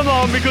 Bring them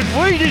on, because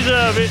we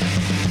deserve it.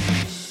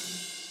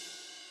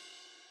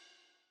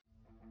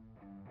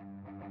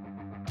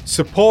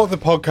 Support the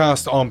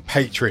podcast on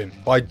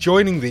Patreon by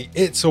joining the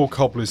It's All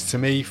Cobblers to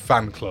Me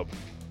fan club.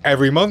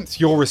 Every month,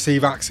 you'll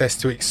receive access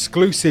to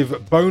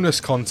exclusive bonus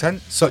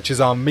content, such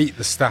as our Meet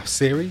the Staff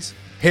series,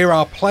 hear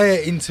our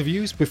player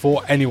interviews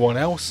before anyone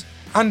else,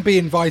 and be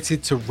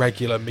invited to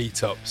regular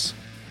meetups.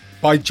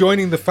 By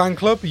joining the fan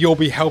club, you'll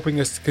be helping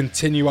us to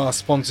continue our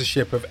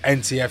sponsorship of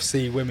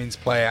NTFC women's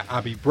player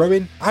Abby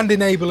Bruin and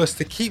enable us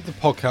to keep the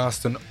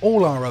podcast and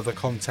all our other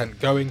content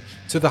going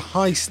to the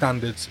high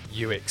standards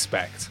you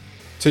expect.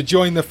 To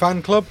join the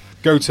fan club,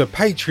 go to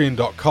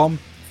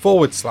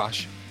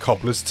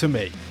patreon.com/Cobblers to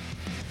Me.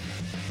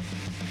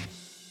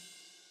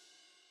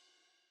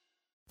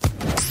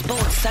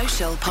 Sports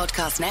Social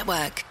Podcast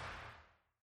Network.